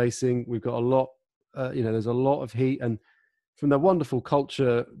horse racing. We've got a lot, you know, there's a lot of heat, and from the wonderful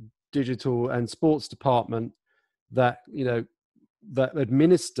culture, digital and sports department that, you know, that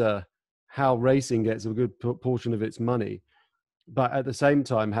administer how racing gets a good portion of its money, but at the same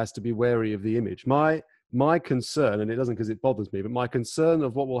time has to be wary of the image. My concern, and it doesn't because it bothers me, but my concern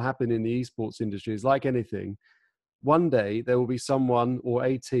of what will happen in the esports industry is like anything. One day there will be someone or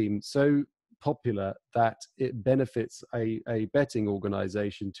a team so popular that it benefits a betting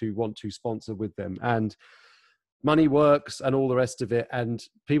organization to want to sponsor with them, and money works and all the rest of it. And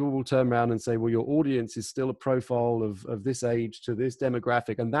people will turn around and say, well, your audience is still a profile of this age to this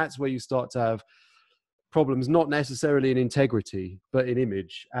demographic. And that's where you start to have problems, not necessarily in integrity, but in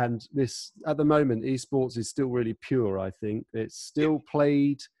image. And this, at the moment, esports is still really pure, I think. It's still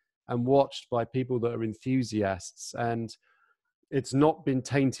played and watched by people that are enthusiasts, and it's not been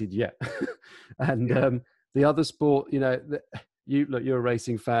tainted yet. And the other sport, you know, you're a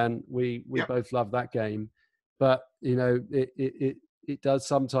racing fan. We both love that game, but you know, it does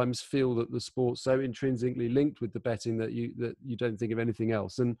sometimes feel that the sport's so intrinsically linked with the betting that you don't think of anything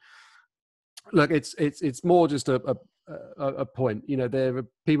else. And look, it's more just a point. You know, there are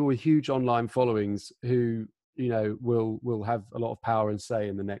people with huge online followings who, you know, will have a lot of power and say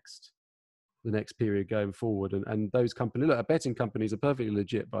in the next period going forward. And those companies, look, betting companies are perfectly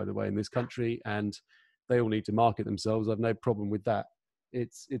legit, by the way, in this country, and they all need to market themselves. I've no problem with that.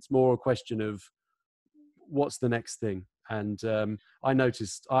 It's more a question of what's the next thing. And I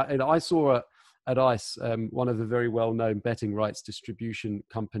noticed, I saw at ICE, one of the very well-known betting rights distribution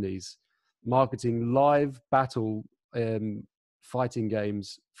companies marketing live battle fighting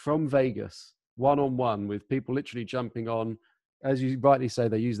games from Vegas, one-on-one, with people literally jumping on. As you rightly say,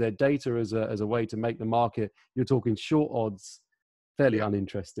 they use their data as a way to make the market. You're talking short odds, fairly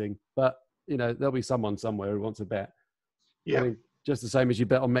uninteresting, but you know, there'll be someone somewhere who wants to bet. Yeah. I mean, just the same as you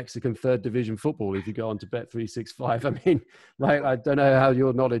bet on Mexican third division football if you go on to Bet365. I mean, like, I don't know how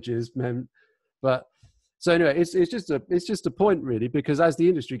your knowledge is, man, but so anyway, it's just a point really, because as the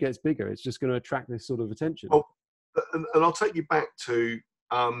industry gets bigger, it's just going to attract this sort of attention. Well, and I'll take you back to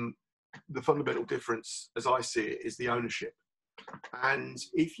the fundamental difference, as I see it, is the ownership. And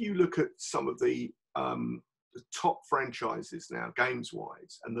if you look at some of the top franchises now,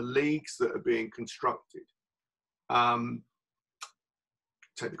 games-wise, and the leagues that are being constructed,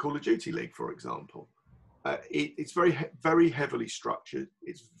 take the Call of Duty League, for example. It's very heavily structured.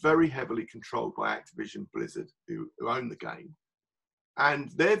 It's very heavily controlled by Activision Blizzard, who own the game. And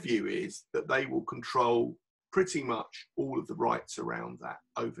their view is that they will control pretty much all of the rights around that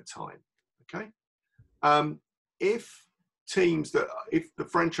over time. Okay? If the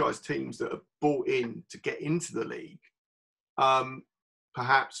franchise teams that are bought in to get into the league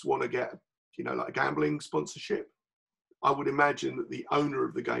perhaps want to get, like a gambling sponsorship, I would imagine that the owner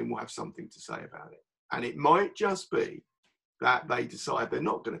of the game will have something to say about it. And it might just be that they decide they're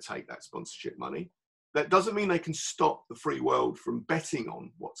not going to take that sponsorship money. That doesn't mean they can stop the free world from betting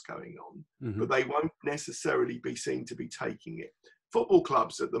on what's going on, but they won't necessarily be seen to be taking it. Football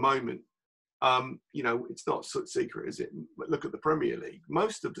clubs at the moment, it's not such secret, is it? Look at the Premier League.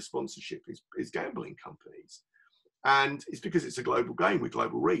 Most of the sponsorship is gambling companies. And it's because it's a global game with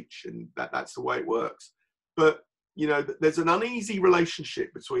global reach, and that's the way it works. But, there's an uneasy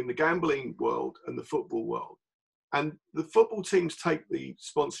relationship between the gambling world and the football world. And the football teams take the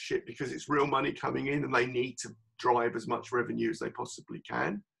sponsorship because it's real money coming in and they need to drive as much revenue as they possibly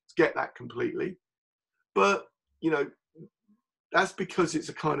can. Get that completely. But, that's because it's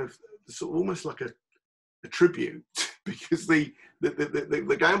a kind of sort of almost like a tribute because the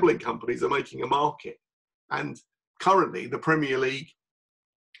gambling companies are making a market. And currently the Premier League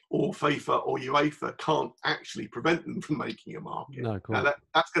or FIFA or UEFA can't actually prevent them from making a market. No, cool. Now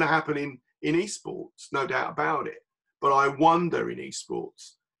that's going to happen in esports, no doubt about it. But I wonder in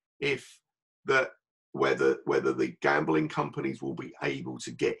esports whether the gambling companies will be able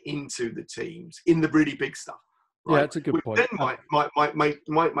to get into the teams in the really big stuff. Right? Yeah, that's a good point. Then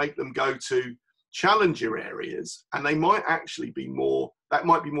might make them go to challenger areas, and they might actually be more. That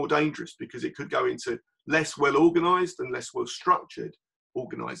might be more dangerous because it could go into less well organised and less well structured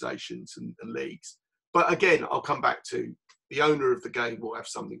organisations and leagues. But again, I'll come back to the owner of the game will have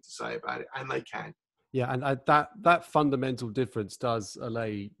something to say about it, and they can. Yeah, and that fundamental difference does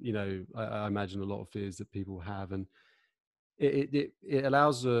allay, I imagine a lot of fears that people have, and it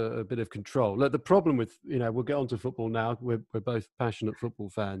allows a bit of control. Look, the problem with, we'll get on to football now. We're both passionate football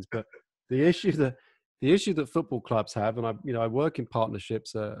fans, but the issue that football clubs have, and I work in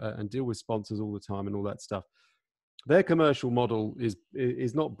partnerships and deal with sponsors all the time and all that stuff. Their commercial model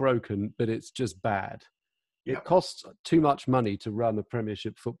is not broken, but it's just bad. It costs too much money to run a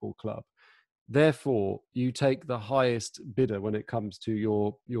Premiership football club. Therefore, you take the highest bidder when it comes to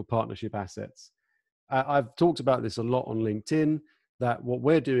your partnership assets. I've talked about this a lot on LinkedIn, that what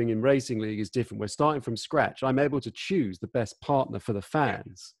we're doing in Racing League is different. We're starting from scratch. I'm able to choose the best partner for the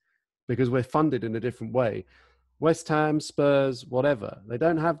fans because we're funded in a different way. West Ham, Spurs, whatever, they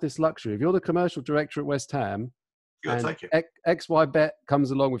don't have this luxury. If you're the commercial director at West Ham, and XYBet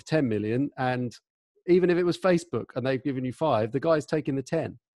comes along with 10 million, and even if it was Facebook and they've given you 5, the guy's taking the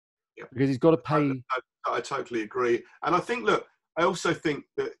 10 because he's got to pay. I totally agree. And I also think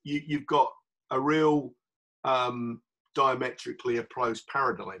that you've got a real diametrically opposed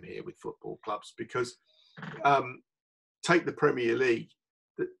paradigm here with football clubs because take the Premier League.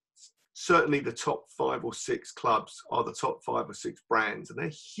 Certainly the top 5 or 6 clubs are the top 5 or 6 brands, and they're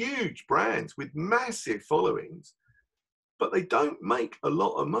huge brands with massive followings, but they don't make a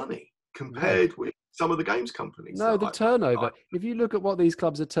lot of money compared with some of the games companies. No, the turnover. If you look at what these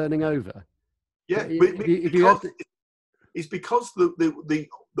clubs are turning over. Yeah, it's because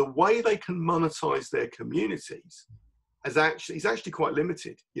the way they can monetize their communities is actually quite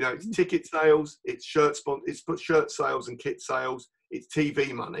limited. It's ticket sales, it's shirt sales and kit sales, it's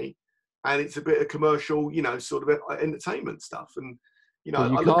TV money, and it's a bit of commercial, sort of entertainment stuff. And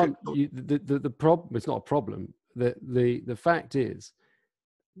the problem. It's not a problem. The fact is,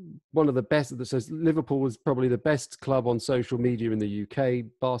 one of the best. So Liverpool was probably the best club on social media in the UK.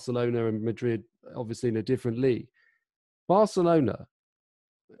 Barcelona and Madrid, obviously in a different league. Barcelona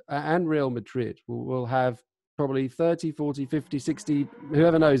and Real Madrid will have probably 30, 40, 50, 60,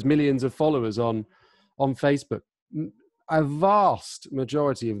 whoever knows, millions of followers on Facebook. A vast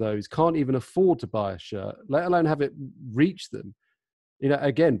majority of those can't even afford to buy a shirt, let alone have it reach them.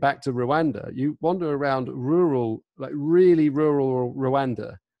 Again, back to Rwanda. You wander around really rural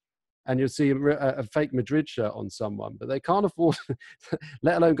Rwanda, and you'll see a fake Madrid shirt on someone, but they can't afford,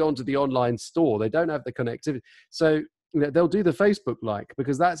 let alone go onto the online store. They don't have the connectivity. So they'll do the Facebook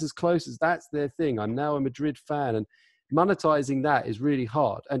because that's as close as that's their thing. I'm now a Madrid fan, and monetizing that is really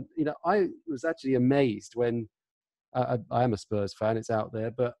hard. And, I was actually amazed when I am a Spurs fan, it's out there,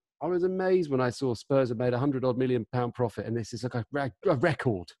 but I was amazed when I saw Spurs had made £100 million profit, and this is like a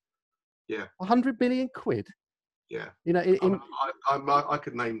record. Yeah. 100 billion quid. Yeah. I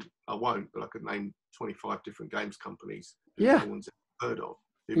could name, I won't, but I could name 25 different games companies no one's ever heard of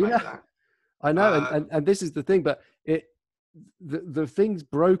who made that. I know, and this is the thing, but the thing's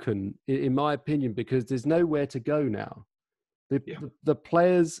broken, in my opinion, because there's nowhere to go now. The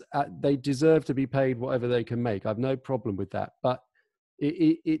players, they deserve to be paid whatever they can make. I've no problem with that, but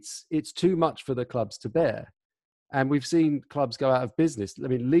it's too much for the clubs to bear. And we've seen clubs go out of business. I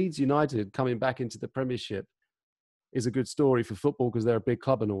mean, Leeds United coming back into the Premiership, is a good story for football because they're a big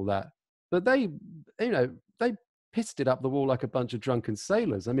club and all that. But they pissed it up the wall like a bunch of drunken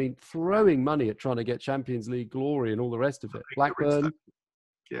sailors. I mean, throwing money at trying to get Champions League glory and all the rest of it. Blackburn.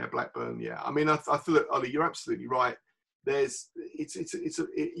 Yeah, Blackburn. Yeah, I mean, I feel that, Oli, you're absolutely right.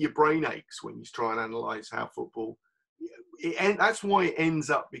 Your brain aches when you try and analyse how football. And that's why it ends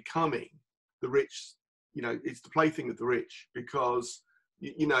up becoming the rich. You know, it's the plaything of the rich because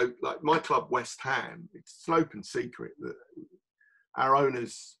like my club, West Ham. It's an open secret that our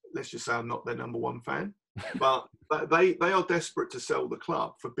owners, let's just say, I'm not their number one fan, but they are desperate to sell the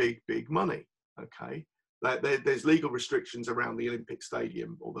club for big money. Okay. There's legal restrictions around the Olympic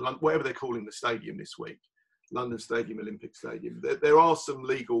Stadium or whatever they're calling the stadium this week, London Stadium, Olympic Stadium. There are some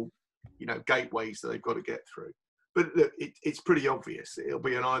legal, gateways that they've got to get through. But look, it's pretty obvious. It'll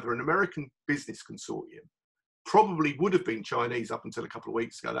be either an American business consortium, probably would have been Chinese up until a couple of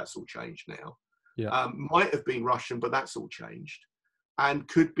weeks ago. That's all changed now. Yeah. Might have been Russian, but that's all changed, and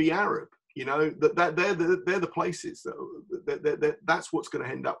could be Arab. That they're the places that's what's going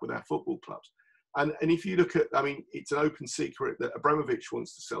to end up with our football clubs. And if you look at, I mean, it's an open secret that Abramovich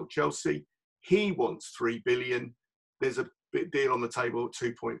wants to sell Chelsea. He wants $3 billion. There's a big deal on the table at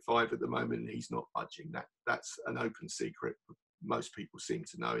 2.5 at the moment, and he's not budging. That's an open secret. Most people seem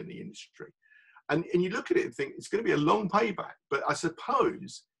to know in the industry. And you look at it and think it's going to be a long payback. But I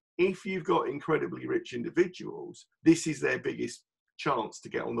suppose if you've got incredibly rich individuals, this is their biggest chance to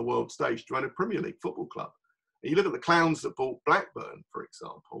get on the world stage to run a Premier League football club. And you look at the clowns that bought Blackburn, for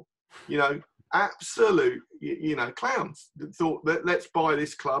example, absolute, clowns that thought that let's buy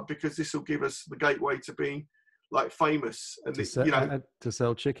this club because this will give us the gateway to being like famous and to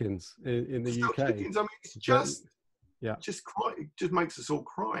sell chickens in the UK. Chickens, I mean, it's just cry. It just makes us all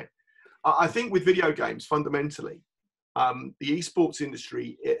cry. I think with video games, fundamentally, the esports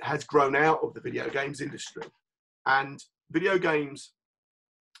industry, it has grown out of the video games industry, and video games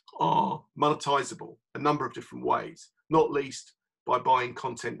are monetizable a number of different ways, not least by buying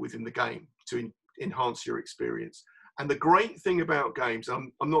content within the game to enhance your experience. And the great thing about games,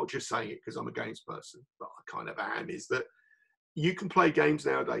 I'm not just saying it because I'm a games person, but I kind of am, is that you can play games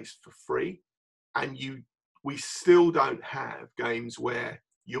nowadays for free, and we still don't have games where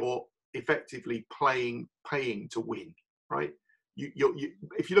you're effectively paying to win, right?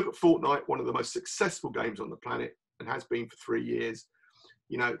 If you look at Fortnite, one of the most successful games on the planet, and has been for 3 years,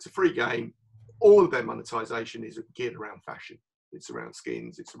 it's a free game. All of their monetization is geared around fashion. It's around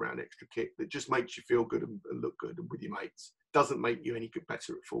skins. It's around extra kit that just makes you feel good and look good and with your mates. Doesn't make you any good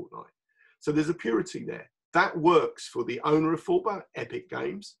better at Fortnite. So there's a purity there. That works for the owner of Fortnite, Epic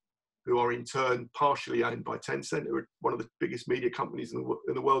Games, who are in turn partially owned by Tencent, who are one of the biggest media companies in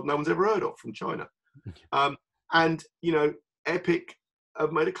the world no one's ever heard of, from China. Epic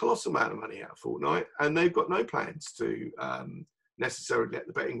have made a colossal amount of money out of Fortnite, and they've got no plans to necessarily let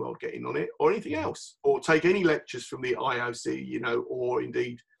the betting world get in on it or anything else, or take any lectures from the IOC, or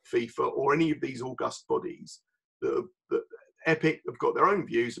indeed FIFA or any of these august bodies that Epic have got their own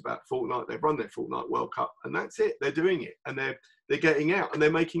views about Fortnite. They've run their Fortnite World Cup, and that's it. They're doing it, and they're getting out, and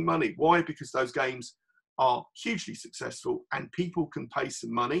they're making money. Why? Because those games are hugely successful, and people can pay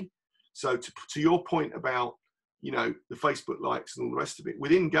some money. So to your point about the Facebook likes and all the rest of it,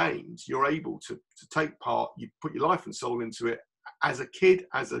 within games, you're able to take part. You put your life and soul into it. As a kid,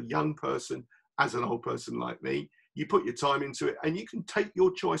 as a young person, as an old person like me, you put your time into it, and you can take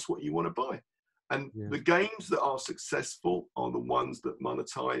your choice what you want to buy. And the games that are successful are the ones that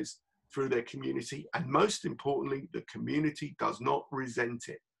monetize through their community. And most importantly, the community does not resent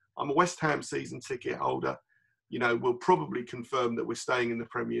it. I'm a West Ham season ticket holder. We'll probably confirm that we're staying in the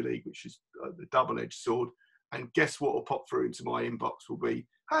Premier League, which is the double-edged sword. And guess what will pop through into my inbox will be,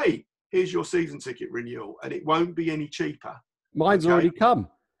 hey, here's your season ticket renewal. And it won't be any cheaper. Mine's already come.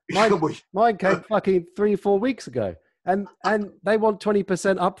 Mine came fucking 3 or 4 weeks ago. And they want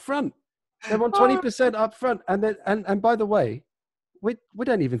 20% up front. They want 20% up front. And by the way, we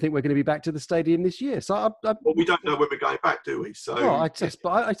don't even think we're going to be back to the stadium this year. So we don't know when we're going back, do we? So I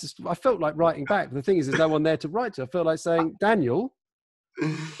felt like writing back. The thing is, there's no one there to write to. I felt like saying, Daniel,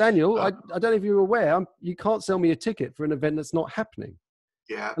 I don't know if you're aware, you can't sell me a ticket for an event that's not happening.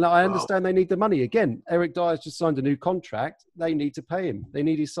 Yeah. And I understand they need the money. Again, Eric Dyer's just signed a new contract. They need to pay him. They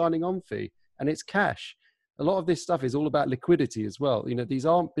need his signing on fee, and it's cash. A lot of this stuff is all about liquidity as well. These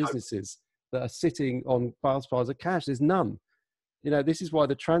aren't businesses that are sitting on piles of cash. There's none. This is why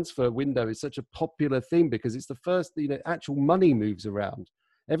the transfer window is such a popular thing, because it's the first, actual money moves around.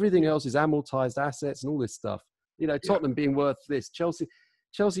 Everything else is amortized assets and all this stuff. Tottenham being worth this, Chelsea.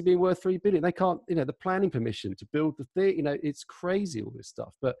 Chelsea being worth 3 billion. They can't, the planning permission to build the thing, it's crazy, all this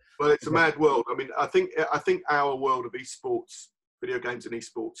stuff. But well, it's a mad world. I mean, I think our world of esports, video games and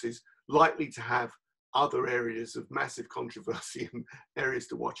esports, is likely to have other areas of massive controversy and areas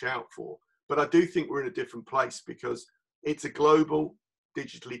to watch out for. But I do think we're in a different place because it's a global,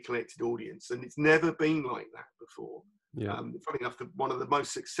 digitally connected audience, and it's never been like that before. Yeah. Funny enough, one of the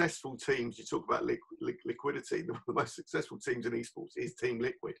most successful teams, you talk about liquidity, one of the most successful teams in esports is Team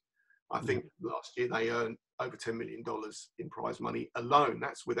Liquid. I think last year they earned over $10 million in prize money alone.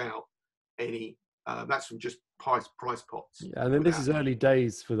 That's without any, that's from just prize pots. Yeah, and then this is early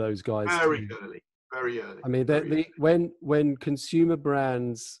days for those guys. Very early. I mean, when consumer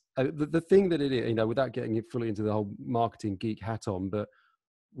brands, the thing that it is, without getting fully into the whole marketing geek hat on, but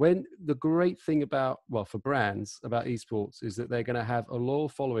when the great thing for brands about esports is that they're going to have a loyal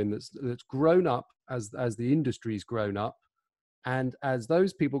following that's grown up as the industry's grown up. And as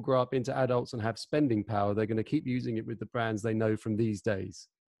those people grow up into adults and have spending power, they're going to keep using it with the brands they know from these days.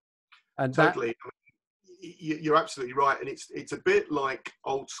 And totally. You're absolutely right. And it's a bit like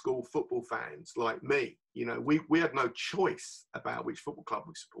old school football fans like me. We had no choice about which football club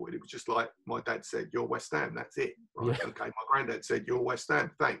we supported. It was just like my dad said, "You're West Ham." That's it. Right? Yeah. Okay. My granddad said, "You're West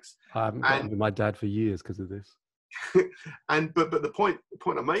Ham." Thanks. I haven't gotten with my dad for years because of this. But the point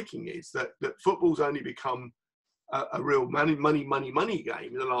I'm making is that football's only become a real money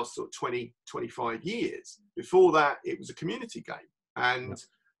game in the last sort of 20, 25 years. Before that, it was a community game. And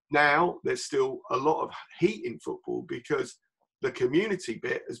now there's still a lot of heat in football because the community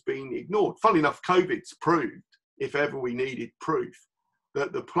bit has been ignored. Funnily enough, COVID's proved, if ever we needed proof,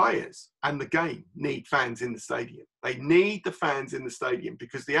 that the players and the game need fans in the stadium. They need the fans in the stadium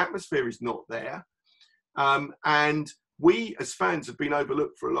because the atmosphere is not there. And we as fans have been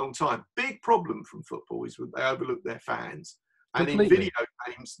overlooked for a long time. Big problem from football is that they overlook their fans. And completely. In video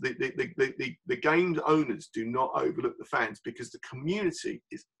games, the game owners do not overlook the fans because the community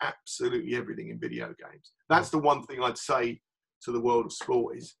is absolutely everything in video games. That's the one thing I'd say to the world of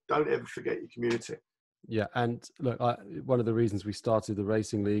sport is don't ever forget your community. Yeah, and look, one of the reasons we started the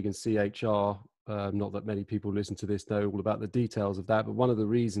Racing League and CHR, not that many people listen to this know all about the details of that, but one of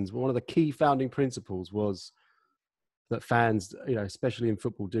the key founding principles was that fans, especially in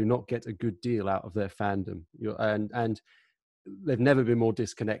football, do not get a good deal out of their fandom. And they've never been more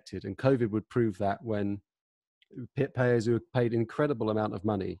disconnected. And COVID would prove that when players who had paid an incredible amount of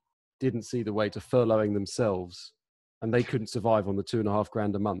money didn't see the way to furloughing themselves, and they couldn't survive on the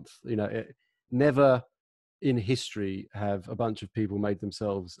 $2,500 a month. Never in history have a bunch of people made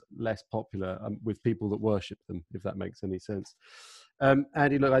themselves less popular with people that worship them, if that makes any sense.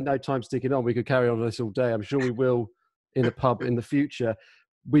 Andy, look, I know time's ticking on. We could carry on this all day. I'm sure we will in a pub in the future.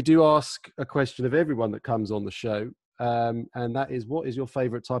 We do ask a question of everyone that comes on the show, and that is, what is your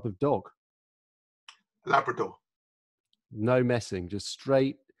favorite type of dog? Labrador. No messing, just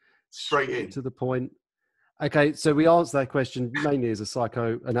straight in to the point. Okay, so we answer that question mainly as a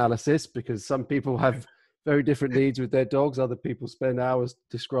psychoanalysis because some people have very different needs with their dogs. Other people spend hours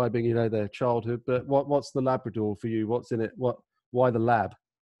describing, their childhood. But what's the Labrador for you? What's in it? Why the lab?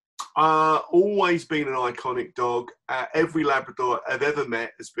 Always been an iconic dog. Every Labrador I've ever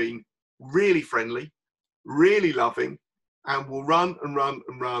met has been really friendly, really loving, and will run and run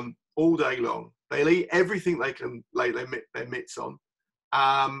and run all day long. They'll eat everything they can lay their mitts on.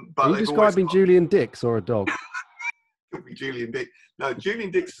 But are you describing Julian Dix or a dog? Could be Julian Dix. No,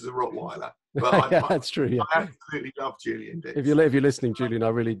 Julian Dix is a Rottweiler. But that's true. Yeah. I absolutely love Julian Dix. If you're listening, Julian,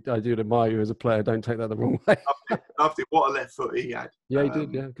 I do admire you as a player. Don't take that the wrong way. Loved it. What a left foot he had. Yeah, he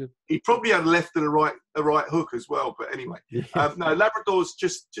did. Yeah, good. He probably had a left and a right hook as well. But anyway, no, Labradors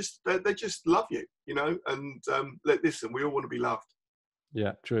they just love you, And listen, we all want to be loved.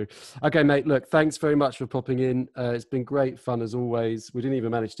 Yeah, true. Okay, mate, look, thanks very much for popping in. It's been great fun as always. We didn't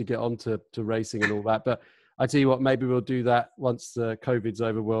even manage to get on to racing and all that, but I tell you what, maybe we'll do that once COVID's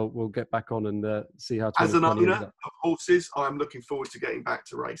over. We'll get back on and see how. As an owner of horses, I'm looking forward to getting back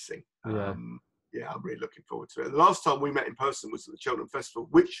to racing. Yeah. I'm really looking forward to it. The last time we met in person was at the Cheltenham Festival,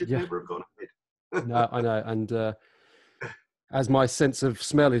 which should never have gone ahead. No, I know. And as my sense of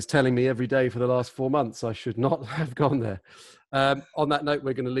smell is telling me every day for the last 4 months, I should not have gone there. On that note,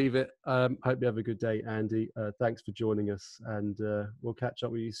 we're going to leave it. Hope you have a good day, Andy. Thanks for joining us, and we'll catch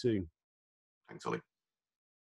up with you soon. Thanks, Oli.